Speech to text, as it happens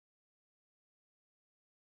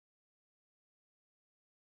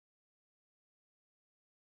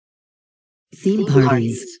theme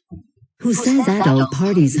parties. Who says adult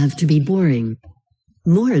parties have to be boring?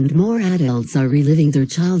 More and more adults are reliving their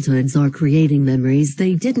childhoods or creating memories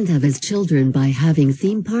they didn't have as children by having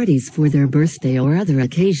theme parties for their birthday or other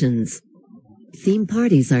occasions. Theme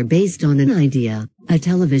parties are based on an idea, a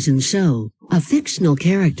television show, a fictional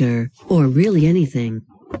character, or really anything.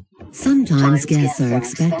 Sometimes guests are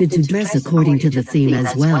expected to dress according to the theme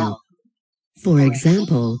as well. For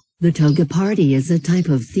example, the toga party is a type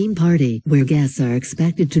of theme party where guests are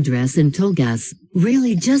expected to dress in togas,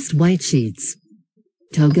 really just white sheets.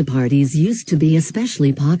 Toga parties used to be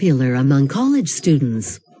especially popular among college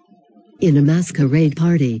students. In a masquerade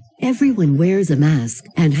party, everyone wears a mask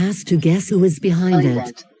and has to guess who is behind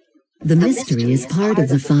it. The mystery is part of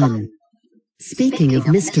the fun. Speaking of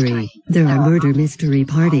mystery, there are murder mystery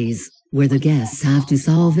parties, where the guests have to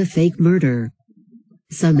solve a fake murder.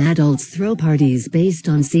 Some adults throw parties based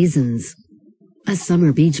on seasons. A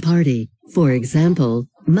summer beach party, for example,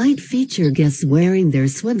 might feature guests wearing their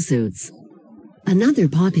swimsuits. Another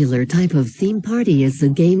popular type of theme party is the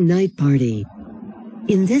game night party.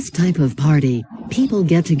 In this type of party, people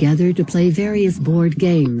get together to play various board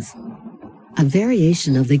games. A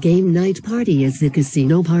variation of the game night party is the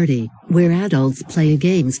casino party, where adults play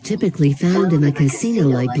games typically found in a casino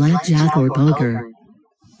like blackjack or poker.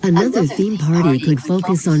 Another theme party could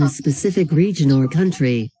focus on a specific region or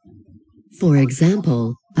country. For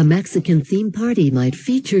example, a Mexican theme party might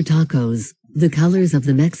feature tacos, the colors of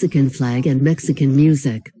the Mexican flag and Mexican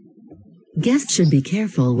music. Guests should be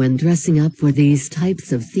careful when dressing up for these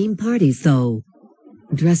types of theme parties though.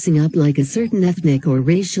 Dressing up like a certain ethnic or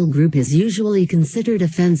racial group is usually considered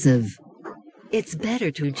offensive. It's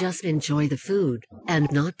better to just enjoy the food,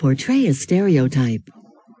 and not portray a stereotype.